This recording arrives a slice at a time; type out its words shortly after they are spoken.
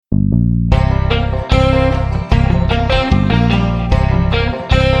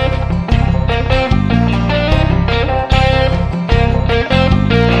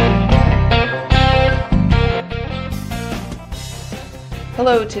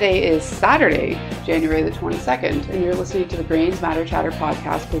So today is Saturday, January the 22nd, and you're listening to the Grains Matter Chatter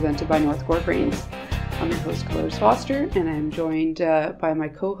podcast presented by North Gore Grains. I'm your host, Delores Foster, and I'm joined by my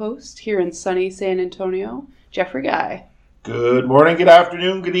co-host here in sunny San Antonio, Geoff Guy. Good morning, good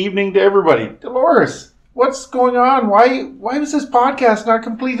afternoon, good evening to everybody. Dolores, what's going on? Why was this podcast not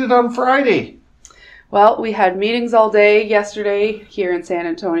completed on Friday? Well, we had meetings all day yesterday here in San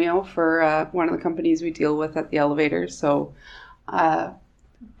Antonio for one of the companies we deal with at the elevator. So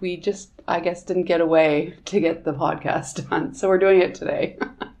we just, I guess, didn't get away to get the podcast done. So we're doing it today.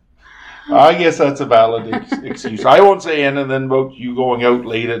 I guess that's a valid excuse. I won't say anything about you going out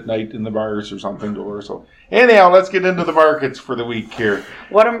late at night in the bars or something, Dolores. So anyhow, let's get into the markets for the week here.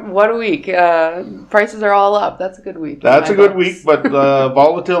 What a week. Prices are all up. That's a good week. That's a good week, but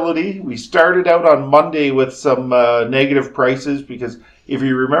volatility. We started out on Monday with some negative prices because if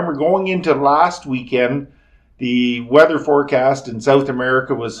you remember going into last weekend, the weather forecast in South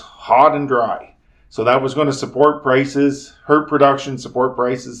America was hot and dry. So that was going to support prices, hurt production, support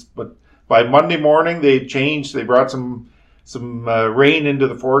prices. But by Monday morning, they changed. They brought some rain into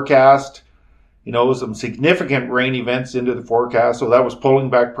the forecast. You know, some significant rain events into the forecast. So that was pulling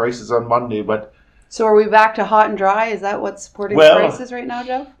back prices on Monday. But so are we back to hot and dry? Is that what's supporting prices right now,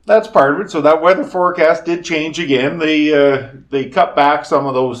 Geoff? That's part of it. So that weather forecast did change again. They cut back some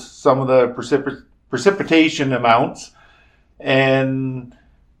of the precipitation amounts, and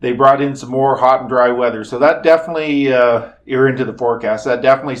they brought in some more hot and dry weather. So that definitely you're into the forecast. That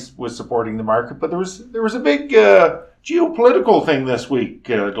definitely was supporting the market. But there was a big geopolitical thing this week,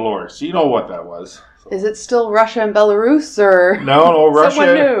 Dolores. You know what that was. So. Is it still Russia and Belarus, or no,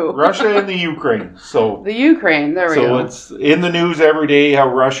 Russia? New? Russia and the Ukraine. So the Ukraine. There we go. So it's in the news every day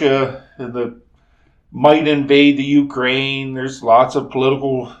how Russia might invade the Ukraine. There's lots of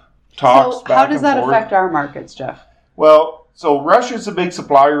political talks. So how does that affect our markets, Geoff? Well, so Russia's a big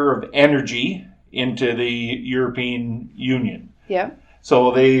supplier of energy into the European Union. Yeah.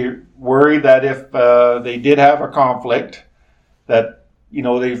 So they worry that if they did have a conflict, that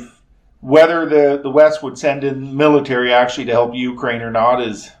whether the West would send in military actually to help Ukraine or not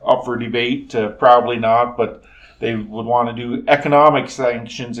is up for debate. Probably not, but they would want to do economic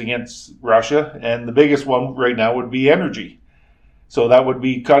sanctions against Russia, and the biggest one right now would be energy. So that would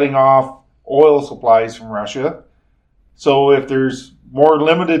be cutting off oil supplies from Russia. So if there's more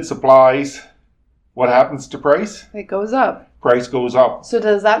limited supplies, what happens to price? It goes up. Price goes up. So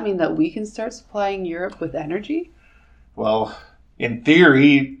does that mean that we can start supplying Europe with energy? Well, in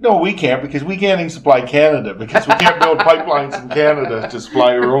theory, no, we can't, because we can't even supply Canada, because we can't build pipelines in Canada to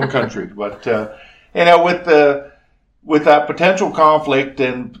supply our own country. But with that potential conflict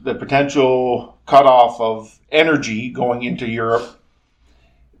and the potential cutoff of energy going into Europe,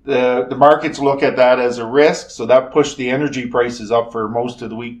 the markets look at that as a risk, so that pushed the energy prices up for most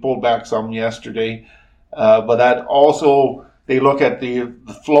of the week, pulled back some yesterday. But that also, they look at the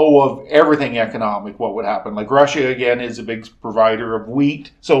flow of everything economic, what would happen. Like Russia, again, is a big provider of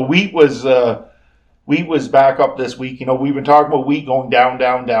wheat. So wheat was back up this week. You know, we've been talking about wheat going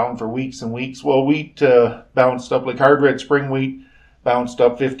down for weeks and weeks. Well, wheat bounced up, like hard red spring wheat bounced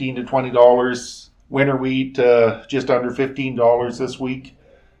up $15 to $20. Winter wheat just under $15 this week.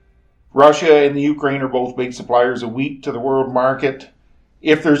 Russia and the Ukraine are both big suppliers of wheat to the world market.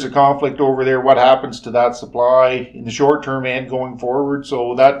 If there's a conflict over there, what happens to that supply in the short term and going forward?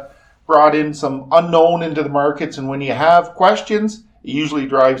 So that brought in some unknown into the markets. And when you have questions, it usually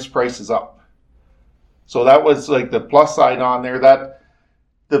drives prices up. So that was like the plus side on there, that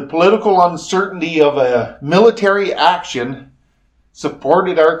the political uncertainty of a military action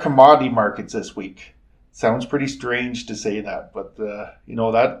supported our commodity markets this week. Sounds pretty strange to say that, but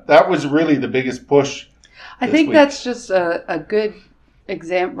that was really the biggest push. I think week. That's just a good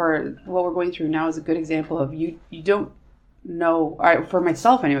example, or what we're going through now is a good example of you don't know, for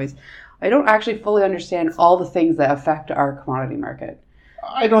myself anyways, I don't actually fully understand all the things that affect our commodity market.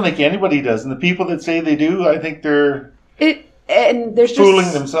 I don't think anybody does, and the people that say they do, I think they're there's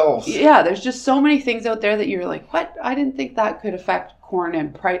fooling themselves. Yeah, there's just so many things out there that you're like, what? I didn't think that could affect corn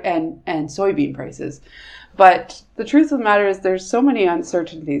and soybean prices. But the truth of the matter is there's so many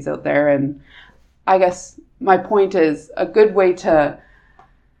uncertainties out there, and I guess my point is a good way to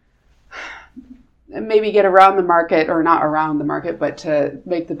maybe get around the market, or not around the market, but to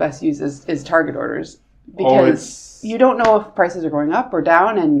make the best use is target orders, because you don't know if prices are going up or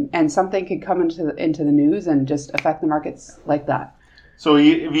down, and something could come into the news and just affect the markets like that. So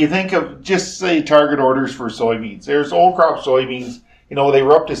if you think of just say target orders for soybeans, there's old crop soybeans. You know, they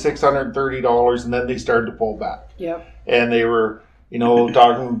were up to $630, and then they started to pull back. Yep. And they were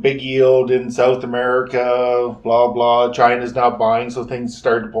Talking big yield in South America, blah, blah. China's not buying, so things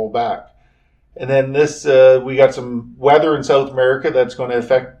started to pull back. And then we got some weather in South America that's going to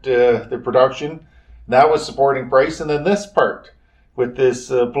affect the production. That was supporting price. And then this part with this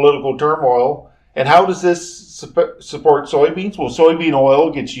political turmoil. And how does this support soybeans? Well, soybean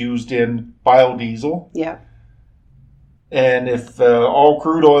oil gets used in biodiesel. Yeah. And if all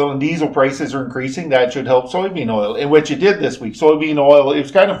crude oil and diesel prices are increasing, that should help soybean oil, in which it did this week. Soybean oil, it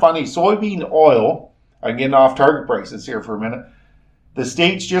was kind of funny. Soybean oil, I'm getting off target prices here for a minute. The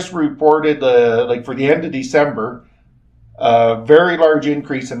states just reported, for the end of December, a very large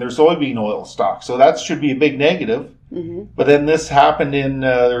increase in their soybean oil stock. So that should be a big negative. Mm-hmm. But then this happened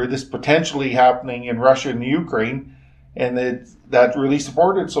this potentially happening in Russia and the Ukraine, and that really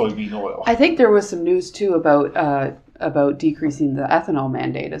supported soybean oil. I think there was some news too about decreasing the ethanol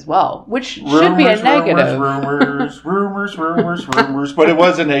mandate as well, which should be a negative. Rumors. But it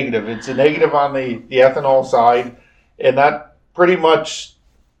was a negative. It's a negative on the ethanol side, and that pretty much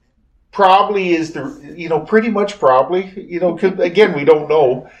probably is again, we don't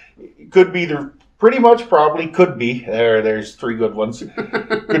know. It could be could be. There's three good ones.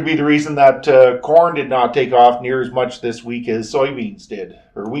 Could be the reason that corn did not take off near as much this week as soybeans did,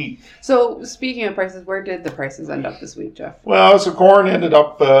 or wheat. So speaking of prices, where did the prices end up this week, Geoff? Well, so corn ended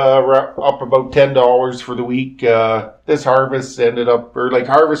up about $10 for the week. This harvest ended up,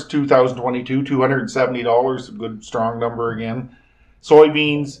 harvest 2022, $270, a good strong number again.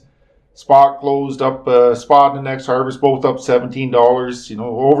 Soybeans, spot closed up, spot and the next harvest, both up $17,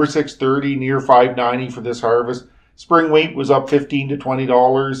 over $6.30, near $5.90 for this harvest. Spring wheat was up $15 to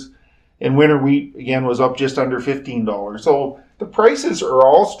 $20, and winter wheat, again, was up just under $15. So the prices are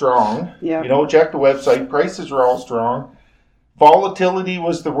all strong. Yeah. Check the website. Prices are all strong. Volatility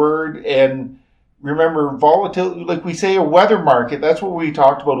was the word, and remember, volatility, like we say, a weather market, that's what we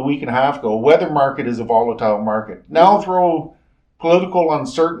talked about a week and a half ago. A weather market is a volatile market. Now throw political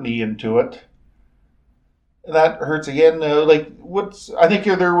uncertainty into it. That hurts again. I think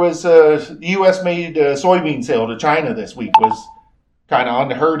there was the U.S. made a soybean sale to China this week. Was kind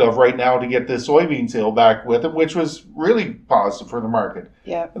of unheard of right now to get this soybean sale back with it, which was really positive for the market.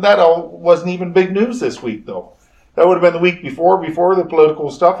 Yeah. That all wasn't even big news this week, though. That would have been the week before the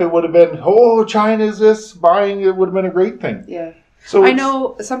political stuff. It would have been, China's this buying. It would have been a great thing. Yeah. So I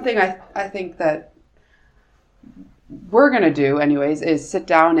know something I think that we're going to do anyways is sit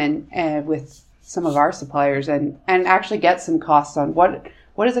down and with some of our suppliers and actually get some costs on what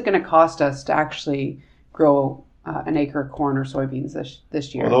is it going to cost us to actually grow an acre of corn or soybeans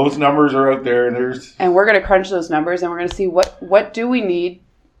this year. Well, those numbers are out there, and we're going to crunch those numbers, and we're going to see what do we need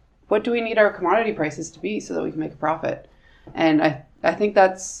our commodity prices to be so that we can make a profit. And I think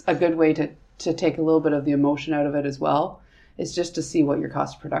that's a good way to take a little bit of the emotion out of it as well, is just to see what your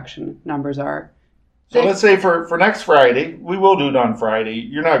cost of production numbers are. So let's say for next Friday, we will do it on Friday.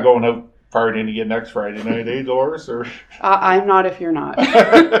 You're not going out partying again next Friday night, Doris? Or I'm not if you're not.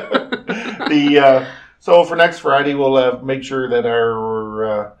 So for next Friday, we'll make sure that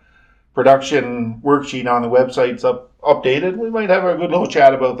our production worksheet on the website's updated. We might have a good little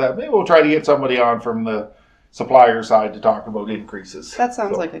chat about that. Maybe we'll try to get somebody on from the supplier side to talk about increases. That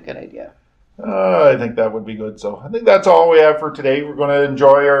sounds like a good idea. I think that would be good. So I think that's all we have for today. We're going to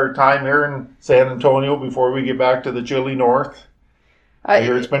enjoy our time here in San Antonio before we get back to the chilly north. I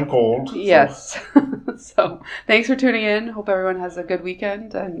hear it's been cold. Yes. So thanks for tuning in. Hope everyone has a good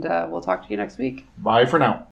weekend, and we'll talk to you next week. Bye for now.